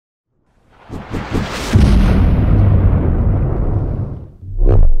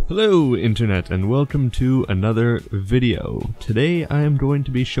Hello Internet, and welcome to another video. Today I am going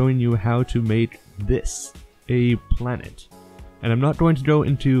to be showing you how to make this, a planet. And I'm not going to go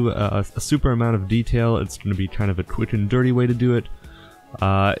into a super amount of detail. It's going to be kind of a quick and dirty way to do it.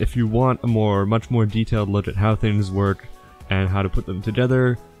 If you want a much more detailed look at how things work and how to put them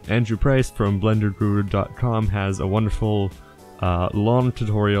together, Andrew Price from blenderguru.com has a wonderful long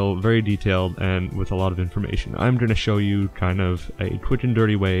tutorial, very detailed and with a lot of information. I'm going to show you kind of a quick and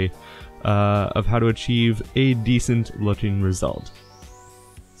dirty way of how to achieve a decent looking result.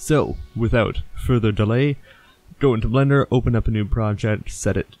 So, without further delay, go into Blender, open up a new project,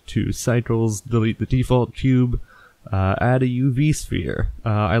 set it to cycles, delete the default cube, add a UV sphere.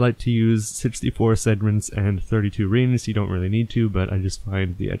 I like to use 64 segments and 32 rings. You don't really need to, but I just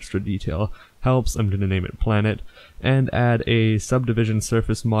find the extra detail helps. I'm going to name it planet, and add a subdivision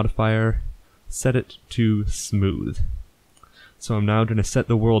surface modifier, set it to smooth. So I'm now going to set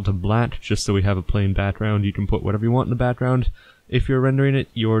the world to black, just so we have a plain background. You can put whatever you want in the background. If you're rendering it,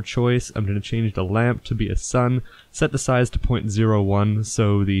 your choice. I'm going to change the lamp to be a sun, set the size to 0.01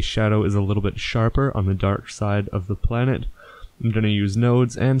 so the shadow is a little bit sharper on the dark side of the planet. I'm going to use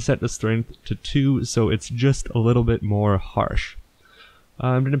nodes and set the strength to 2 so it's just a little bit more harsh.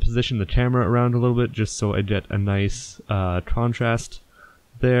 I'm going to position the camera around a little bit just so I get a nice contrast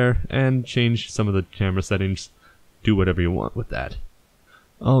there, and change some of the camera settings. Do whatever you want with that.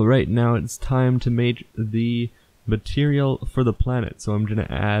 Alright, now it's time to make the material for the planet. So I'm going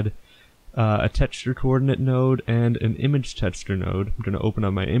to add a texture coordinate node and an image texture node. I'm going to open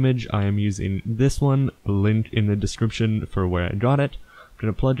up my image. I am using this one, link in the description for where I got it. I'm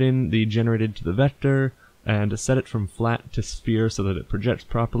going to plug in the generated to the vector and set it from flat to sphere so that it projects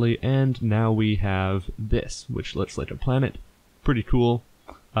properly, and now we have this, which looks like a planet. Pretty cool,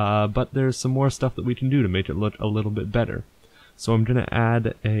 but there's some more stuff that we can do to make it look a little bit better. So I'm going to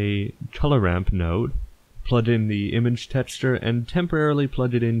add a color ramp node, plug in the image texture, and temporarily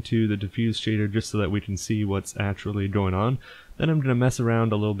plug it into the diffuse shader just so that we can see what's actually going on. Then I'm going to mess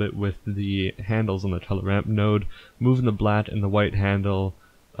around a little bit with the handles on the color ramp node, moving the black and the white handle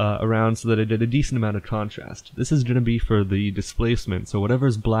around so that I did a decent amount of contrast. This is going to be for the displacement, so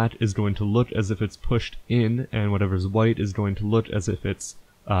whatever's black is going to look as if it's pushed in, and whatever's white is going to look as if it's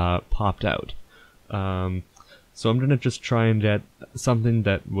popped out. So I'm going to just try and get something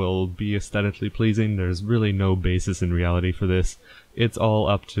that will be aesthetically pleasing. There's really no basis in reality for this. It's all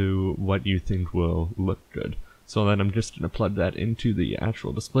up to what you think will look good. So then I'm just going to plug that into the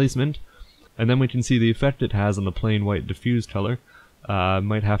actual displacement, and then we can see the effect it has on the plain white diffuse color.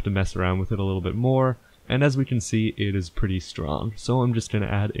 Might have to mess around with it a little bit more, and as we can see, it is pretty strong. So I'm just going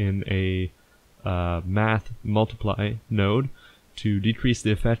to add in a math multiply node to decrease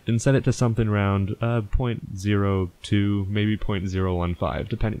the effect and set it to something around 0.02, maybe 0.015,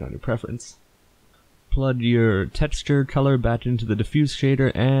 depending on your preference. Plug your texture color back into the diffuse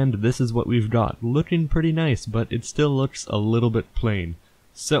shader, and this is what we've got. Looking pretty nice, but it still looks a little bit plain.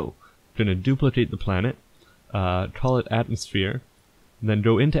 So, I'm going to duplicate the planet, call it atmosphere, then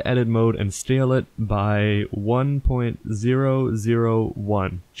go into edit mode and scale it by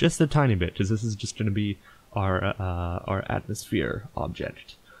 1.001, just a tiny bit, because this is just going to be our atmosphere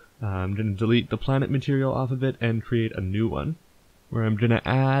object. I'm going to delete the planet material off of it and create a new one, where I'm going to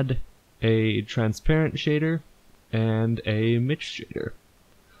add a transparent shader and a mixed shader.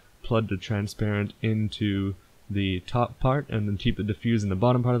 Plug the transparent into the top part and then keep the diffuse in the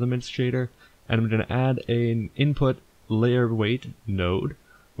bottom part of the mixed shader, and I'm going to add an input layer weight node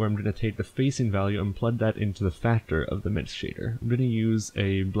where I'm going to take the facing value and plug that into the factor of the mixed shader. I'm going to use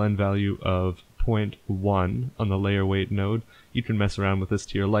a blend value of 0.1 on the layer weight node. You can mess around with this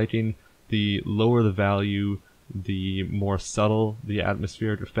to your liking. The lower the value, the more subtle the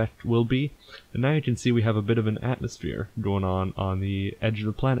atmospheric effect will be. And now you can see we have a bit of an atmosphere going on the edge of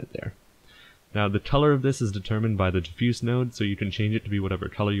the planet there. Now the color of this is determined by the diffuse node, so you can change it to be whatever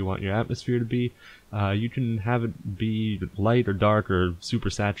color you want your atmosphere to be. You can have it be light or dark or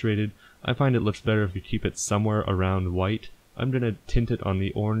super saturated. I find it looks better if you keep it somewhere around white. I'm going to tint it on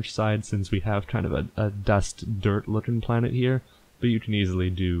the orange side since we have kind of a dust dirt looking planet here, but you can easily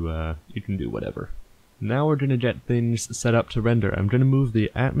do whatever. Now we're going to get things set up to render. I'm going to move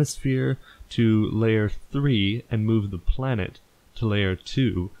the atmosphere to layer 3 and move the planet to layer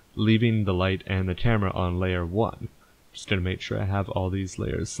 2, leaving the light and the camera on layer 1. Just going to make sure I have all these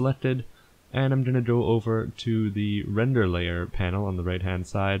layers selected, and I'm going to go over to the render layer panel on the right hand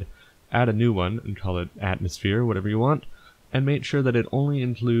side, add a new one and call it atmosphere, whatever you want, and make sure that it only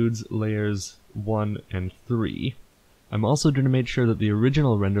includes layers 1 and 3. I'm also going to make sure that the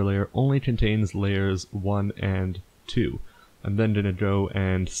original render layer only contains layers 1 and 2. I'm then going to go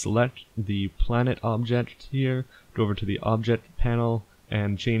and select the planet object here, go over to the object panel,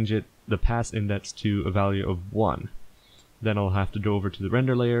 and change the pass index to a value of 1. Then I'll have to go over to the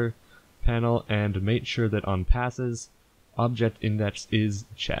render layer panel and make sure that on passes, object index is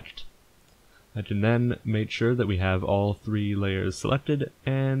checked. I can then make sure that we have all 3 layers selected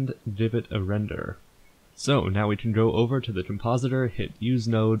and give it a render. So now we can go over to the compositor, hit use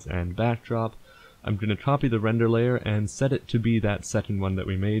nodes and backdrop. I'm going to copy the render layer and set it to be that second one that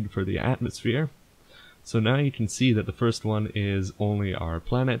we made for the atmosphere. So now you can see that the first one is only our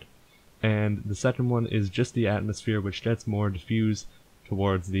planet, and the second one is just the atmosphere, which gets more diffuse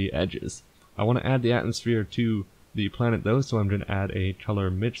towards the edges. I want to add the atmosphere to the planet though, so I'm going to add a color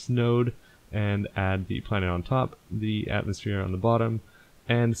mix node and add the planet on top, the atmosphere on the bottom,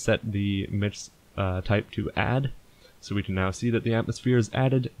 and set the mix type to add. So we can now see that the atmosphere is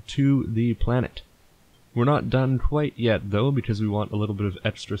added to the planet. We're not done quite yet though, because we want a little bit of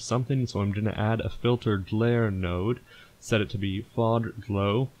extra something, so I'm going to add a filter glare node, set it to be fog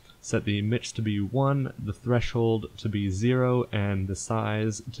glow, set the mix to be 1, the threshold to be 0, and the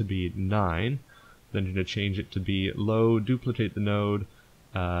size to be 9. Then I'm going to change it to be low, duplicate the node,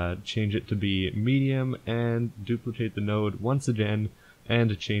 change it to be medium, and duplicate the node once again,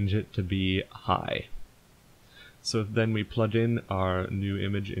 and change it to be high. So then we plug in our new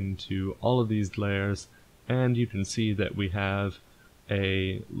image into all of these glares, and you can see that we have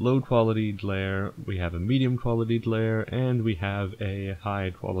a low quality glare, we have a medium quality glare, and we have a high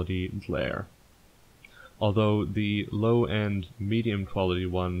quality glare. Although the low and medium quality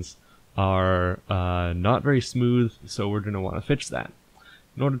ones are not very smooth, so we're going to want to fix that.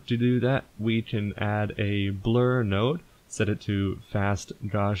 In order to do that, we can add a blur node, set it to fast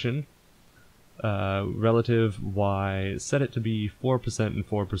Gaussian, relative Y, set it to be 4% and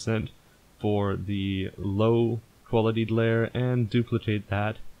 4% for the low quality glare, and duplicate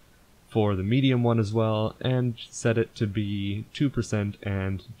that for the medium one as well, and set it to be 2%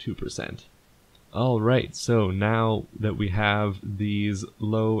 and 2%. Alright, so now that we have these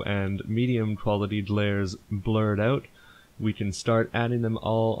low and medium quality glares blurred out, we can start adding them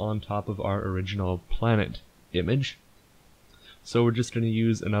all on top of our original planet image. So we're just going to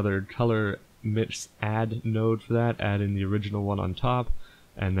use another color mix add node for that, add in the original one on top,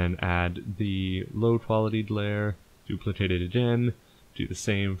 and then add the low quality glare, duplicate it again, do the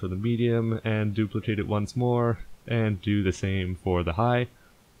same for the medium, and duplicate it once more, and do the same for the high.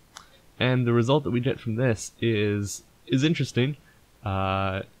 And the result that we get from this is interesting.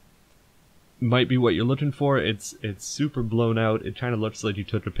 Might be what you're looking for. It's super blown out. It kind of looks like you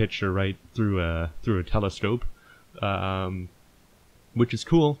took a picture right through a telescope, which is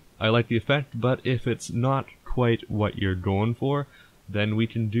cool. I like the effect, but if it's not quite what you're going for, then we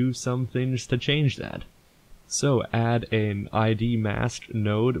can do some things to change that. So add an ID mask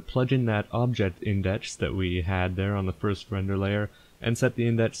node, plug in that object index that we had there on the first render layer, and set the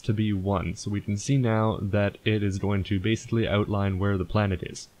index to be 1, so we can see now that it is going to basically outline where the planet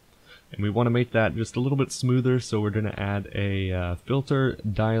is. And we want to make that just a little bit smoother, so we're going to add a filter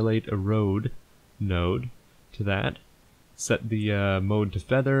dilate erode node to that. Set the mode to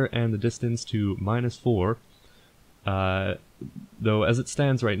feather and the distance to -4. Though as it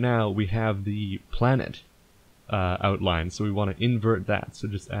stands right now, we have the planet outline, so we want to invert that. So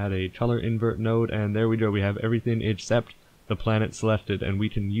just add a color invert node, and there we go. We have everything except the planet selected, and we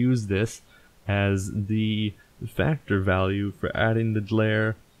can use this as the factor value for adding the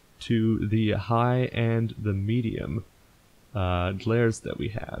glare to the high and the medium glares that we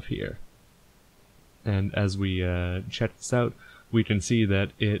have here. And as we check this out, we can see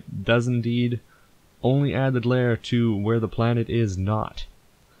that it does indeed only add the glare to where the planet is not.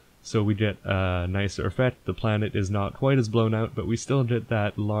 So we get a nicer effect. The planet is not quite as blown out, but we still get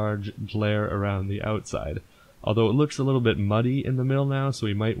that large glare around the outside. Although it looks a little bit muddy in the middle now, so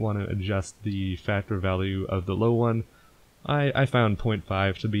we might want to adjust the factor value of the low one. I found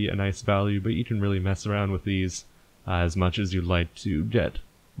 0.5 to be a nice value, but you can really mess around with these as much as you'd like to get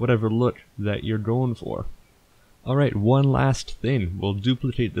whatever look that you're going for. Alright, one last thing. We'll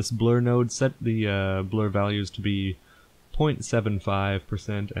duplicate this blur node, set the blur values to be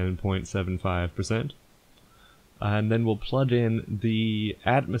 0.75% and 0.75%. And then we'll plug in the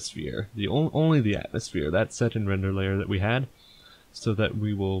atmosphere, only the atmosphere, that set in render layer that we had, so that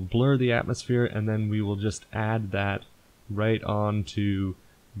we will blur the atmosphere, and then we will just add that right onto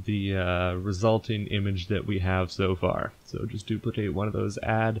the resulting image that we have so far. So just duplicate one of those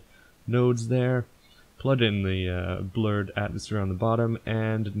add nodes there, plug in the blurred atmosphere on the bottom,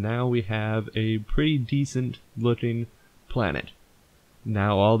 and now we have a pretty decent looking planet.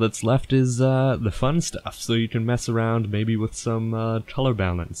 Now all that's left is the fun stuff, so you can mess around maybe with some color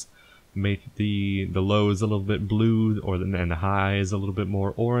balance. Make the lows a little bit blue, and the highs a little bit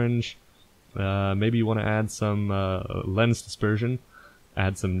more orange. Maybe you want to add some lens dispersion,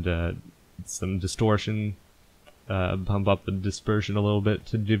 add some distortion, bump up the dispersion a little bit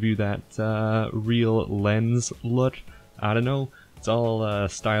to give you that real lens look. I don't know, it's all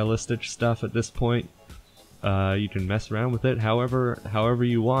stylistic stuff at this point. You can mess around with it however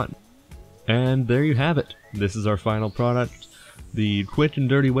you want. And there you have it. This is our final product. The quick and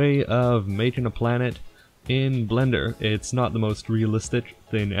dirty way of making a planet in Blender. It's not the most realistic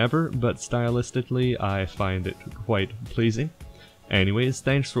thing ever, but stylistically I find it quite pleasing. Anyways,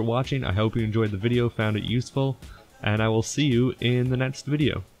 thanks for watching. I hope you enjoyed the video, found it useful, and I will see you in the next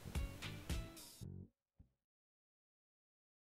video.